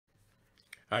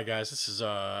Alright guys, this is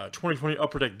 2020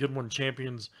 Upper Deck Goodwin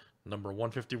Champions number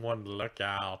 151. Look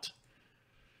out.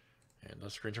 And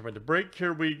let's screen jump into break.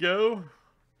 Here we go.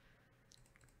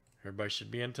 Everybody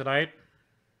should be in tonight.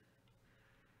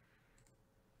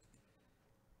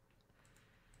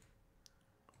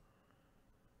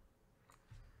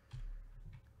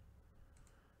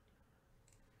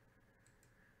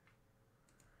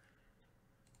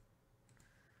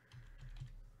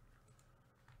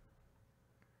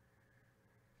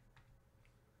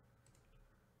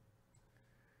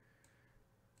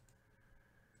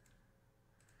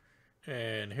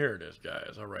 And here it is,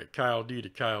 guys. All right, Kyle D to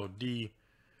Kyle D.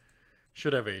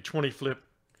 Should have a 20 flip.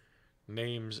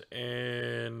 Names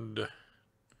and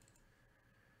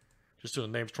just do the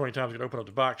names 20 times. You can open up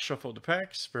the box, shuffle the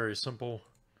packs. Very simple.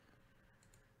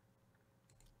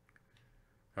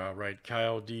 All right,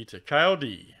 Kyle D to Kyle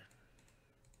D.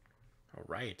 All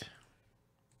right.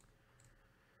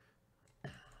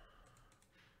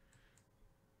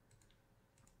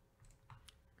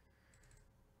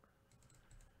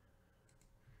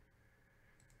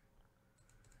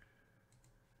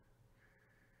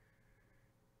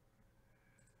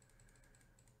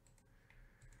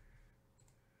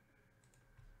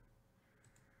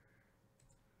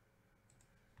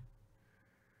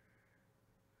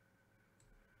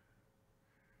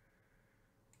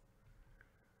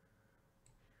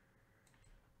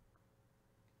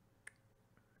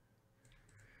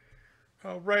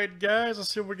 All right, guys,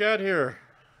 let's see what we got here.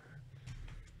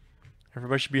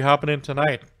 Everybody should be hopping in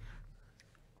tonight.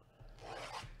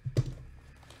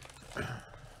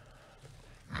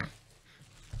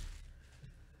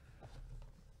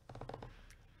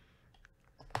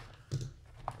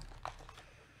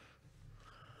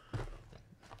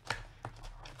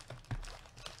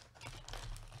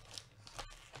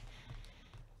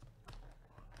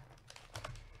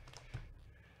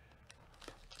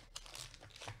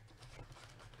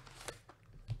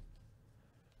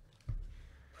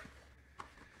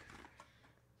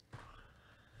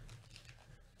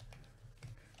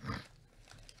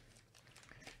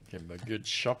 Give him a good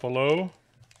shuffle-o.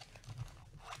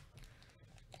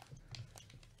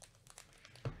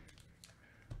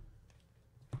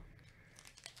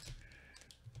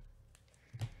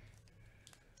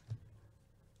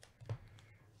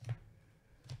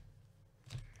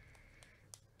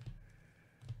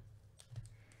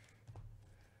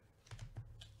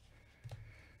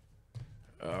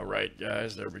 All right,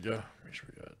 guys, there we go. Make sure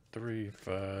we got 3,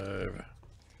 5.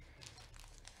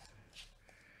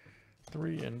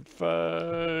 3 and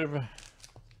 5. And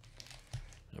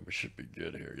we should be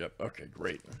good here. Yep. Okay,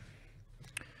 great.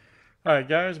 All right,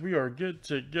 guys, we are good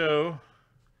to go.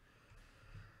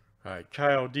 All right,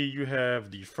 Kyle D, you have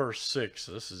the first 6.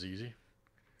 So this is easy.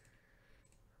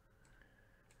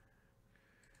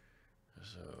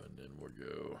 So, and then we'll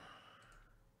go.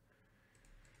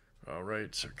 All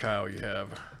right, so Kyle, you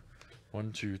have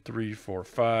 1, 2, 3, 4,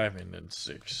 5, and then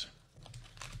 6.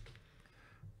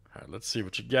 All right, let's see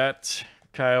what you got,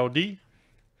 Kyle D.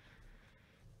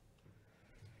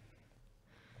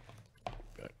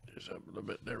 Back this up a little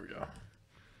bit. There we go.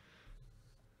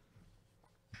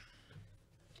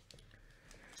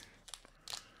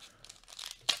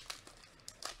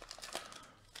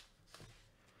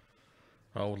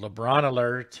 Oh, LeBron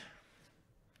alert.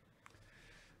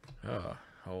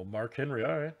 Oh, Mark Henry.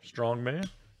 All right, strong man.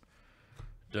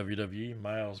 WWE,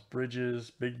 Miles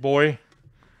Bridges, big boy.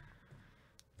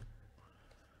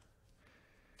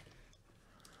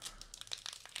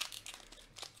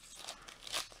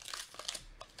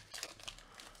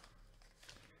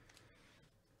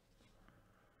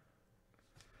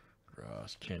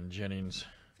 Ken Jennings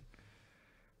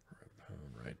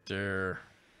right there.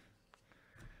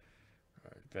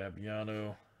 All right,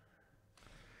 Fabiano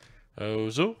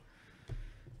Ozo.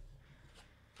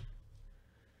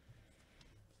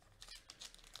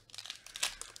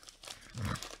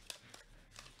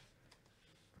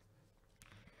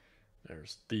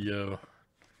 There's Theo.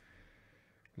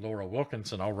 Laura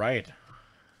Wilkinson. All right.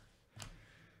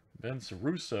 Vince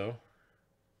Russo.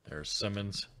 There's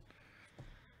Simmons.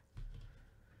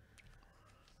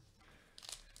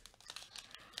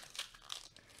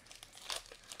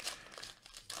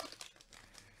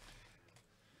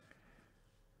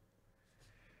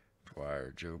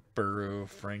 Joe Burrow,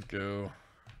 Franco,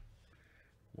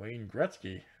 Wayne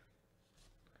Gretzky,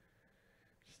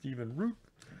 Stephen Root.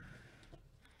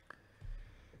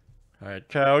 All right,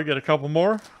 Kyle, we got a couple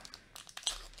more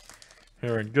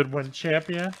here in Goodwin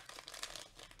Champion.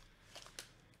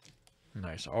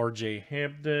 Nice RJ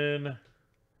Hampton.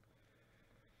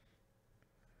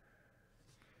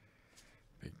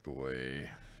 Big boy.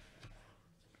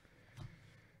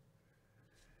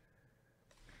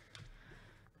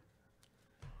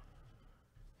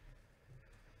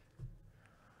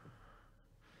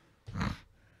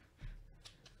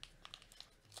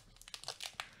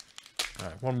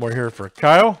 right, one more here for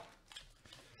Kyle.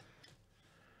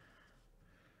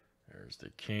 There's the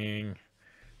King.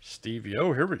 Stevie.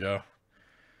 Oh, here we go.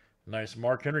 Nice.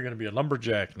 Mark Henry going to be a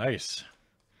lumberjack. Nice.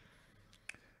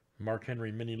 Mark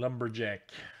Henry mini lumberjack.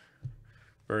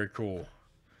 Very cool.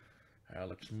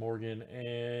 Alex Morgan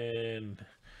and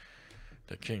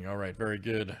the King. All right, very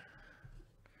good.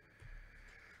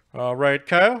 All right,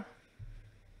 Kyle.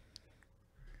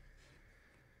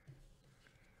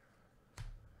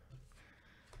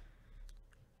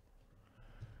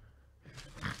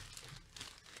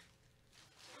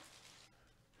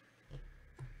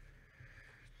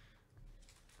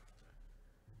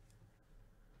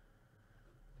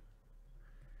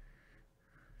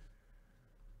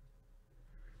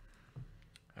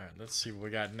 All right, let's see what we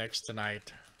got next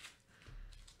tonight.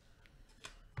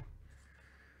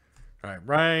 All right,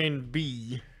 Ryan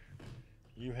B.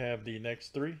 You have the next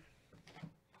three.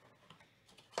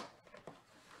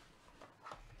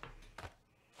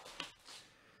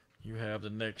 You have the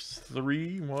next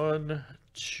three. 1,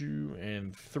 2,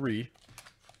 and 3.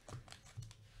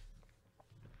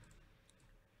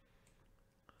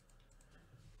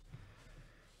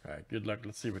 All right, good luck.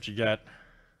 Let's see what you got.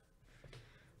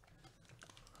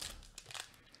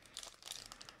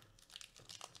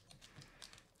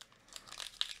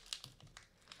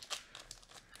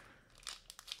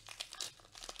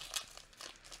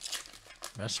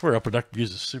 I swear Upper Deck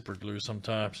uses super glue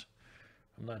sometimes.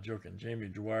 I'm not joking. Jamie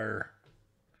Dwyer.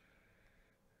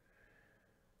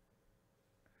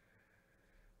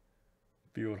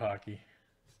 Field hockey.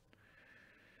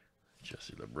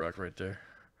 Jesse LeBruck right there.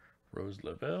 Rose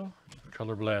Lavelle.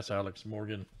 Color Blast Alex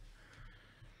Morgan.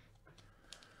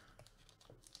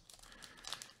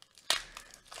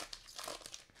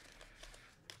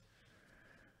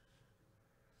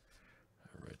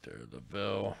 Right there,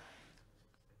 Lavelle.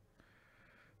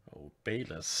 Oh,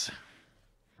 Bayless.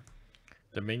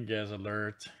 Dominguez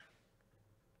alert.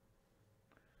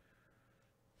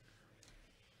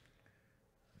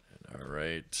 All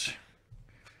right.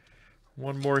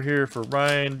 One more here for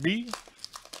Ryan B.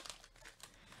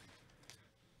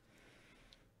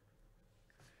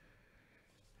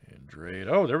 And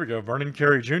oh, there we go. Vernon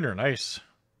Carey Jr. Nice.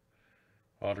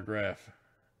 Autograph.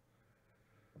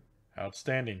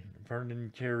 Outstanding.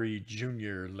 Vernon Carey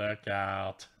Jr. Look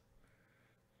out.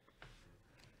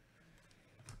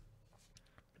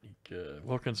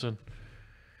 Wilkinson.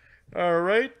 All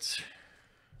right.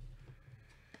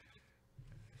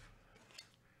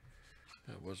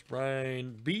 That was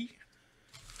Ryan B.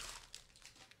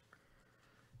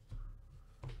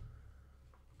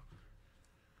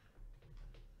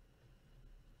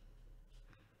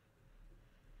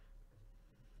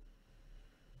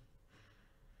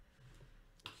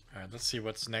 All right, let's see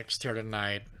what's next here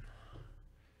tonight.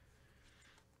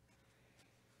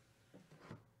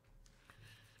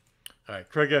 All right,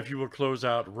 Craig, if you will close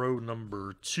out row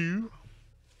number 2.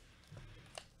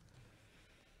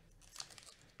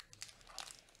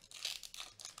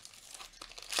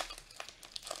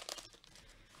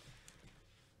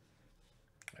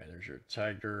 All right, there's your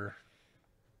Tiger.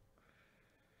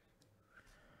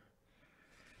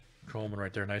 Coleman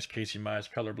right there. Nice Casey Mize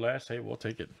Color Blast. Hey, we'll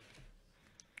take it.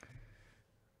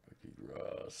 Bucky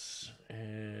Ross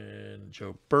and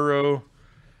Joe Burrow.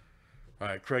 All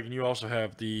right, Craig, and you also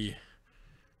have the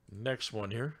next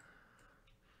one here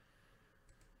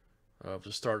of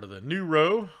the start of the new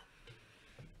row.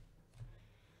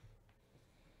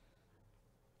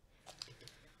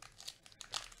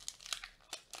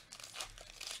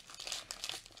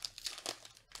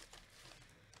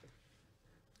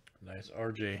 Nice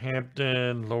RJ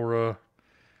Hampton, Laura.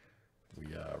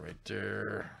 We are right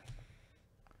there.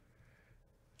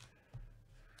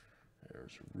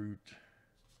 There's Root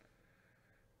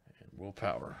and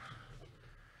Willpower.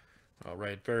 All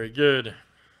right, very good.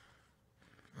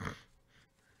 And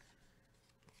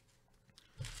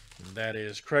that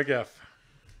is Craig F.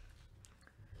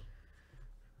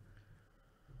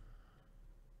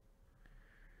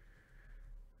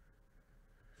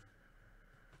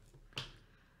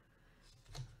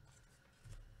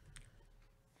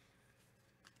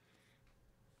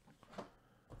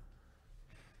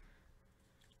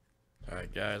 All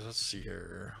right, guys, let's see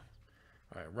here.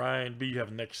 All right, Ryan B, you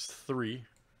have the next 3.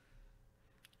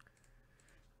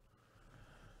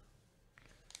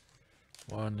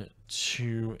 1,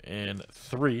 2, and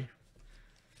 3.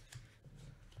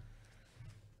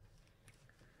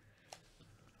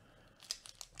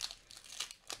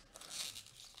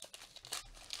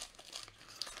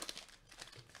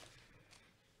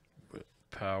 With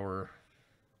power.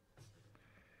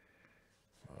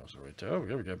 Oh, so right there. Oh,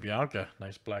 there we go. Bianca.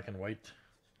 Nice black and white.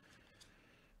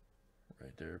 Right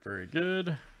right, very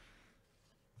good.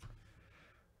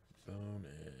 Bone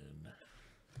in.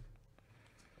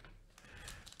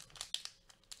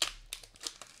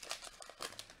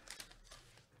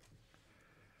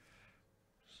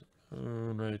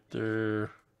 Bone right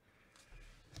there.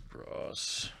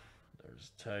 Cross.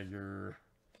 There's Tiger.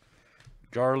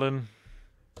 Garland.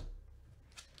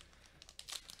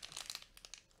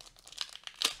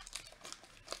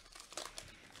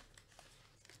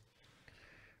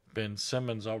 Ben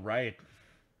Simmons, all right.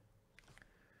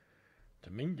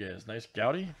 Dominguez, nice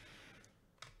Gaudy.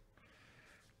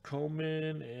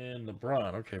 Coleman and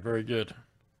LeBron. Okay, very good.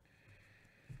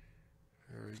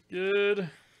 Very good.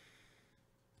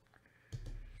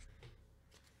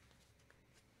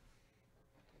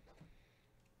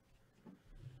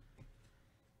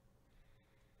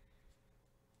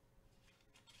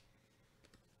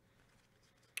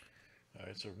 All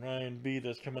right, so Ryan B,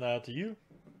 that's coming out to you.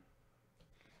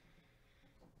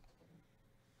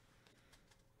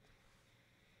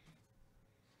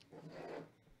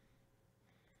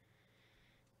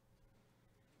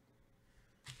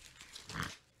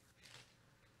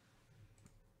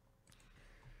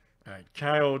 All right,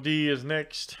 Kyle D is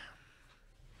next.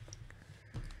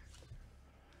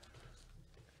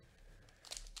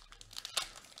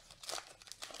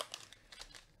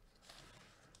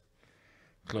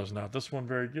 Closing out this one,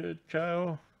 very good,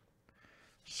 Kyle.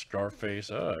 Scarface,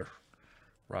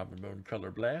 Robin Moon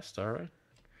Color Blast, all right.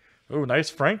 Oh, nice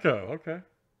Franco, okay.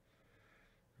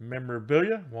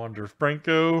 Memorabilia, Wander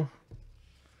Franco.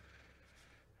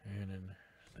 And then,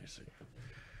 let's see.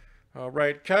 All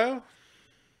right, Kyle.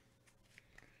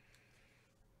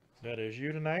 That is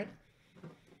you tonight.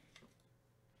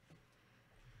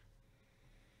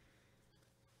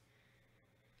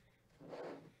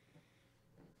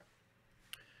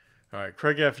 All right,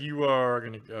 Craig F., you are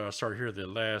going to start here the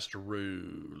last row.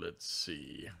 Let's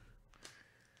see.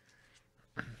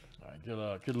 All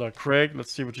right, good luck, Craig.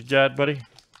 Let's see what you got, buddy.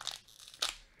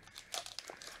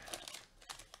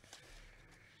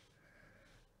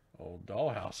 Old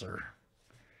Dollhouser.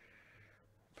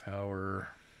 Power.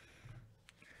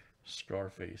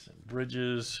 Scarface and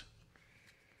Bridges.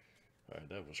 All right,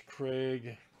 that was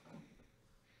Craig.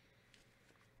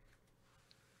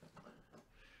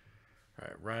 All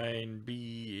right, Ryan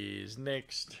B is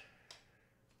next.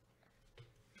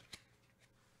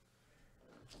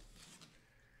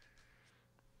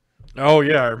 Oh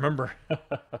yeah, I remember.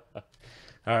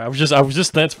 I was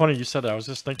just. That's funny you said that. I was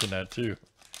just thinking that too.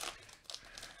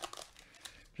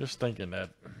 Just thinking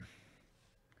that.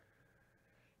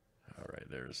 All right,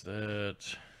 there's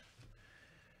that.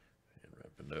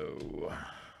 No.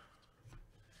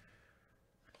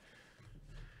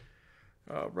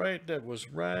 All right, that was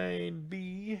Ryan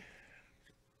B.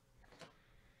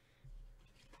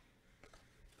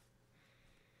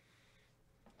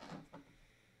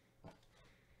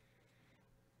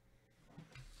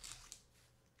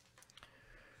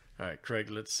 All right, Craig,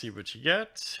 let's see what you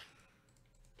got.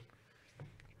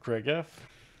 Craig F.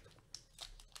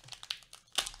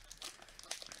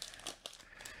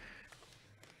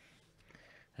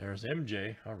 There's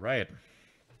MJ. All right.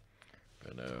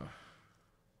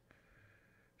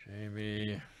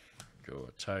 Jamie. Go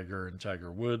with Tiger and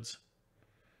Tiger Woods.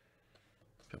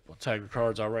 Couple of Tiger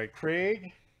cards. All right,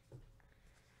 Craig.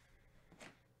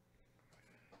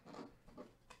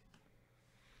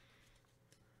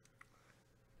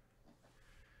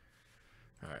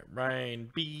 All right, Ryan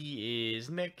B is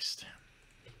next.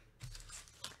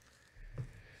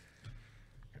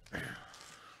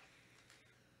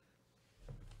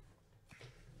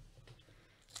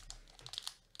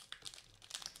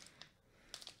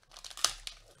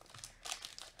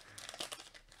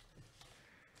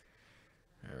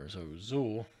 There's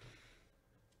Ozul.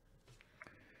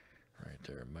 Right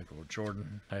there, Michael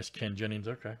Jordan. Nice Ken Jennings.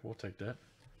 Okay, we'll take that.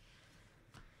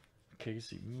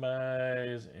 Casey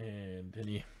Mize and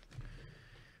Denny.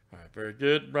 All right, very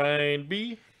good. Ryan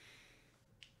B.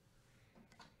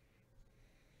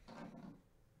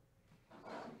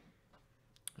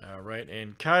 All right,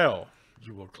 and Kyle,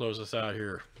 you will close us out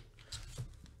here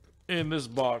in this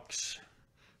box.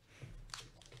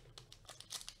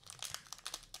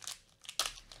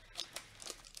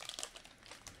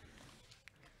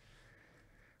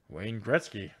 Wayne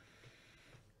Gretzky.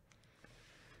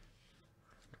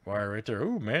 Wire right there.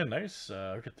 Oh, man, nice.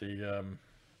 Look at the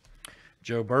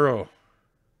Joe Burrow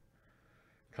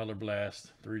Color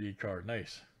Blast 3D card.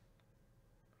 Nice.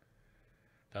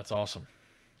 That's awesome.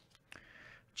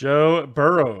 Joe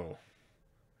Burrow.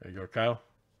 There you go, Kyle.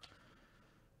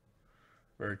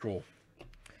 Very cool.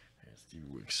 And Steve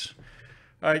Wicks.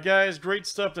 All right, guys. Great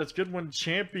stuff. That's Goodwin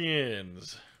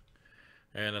Champions.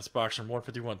 And that's box number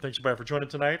 151. Thanks, everybody, for joining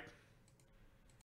tonight.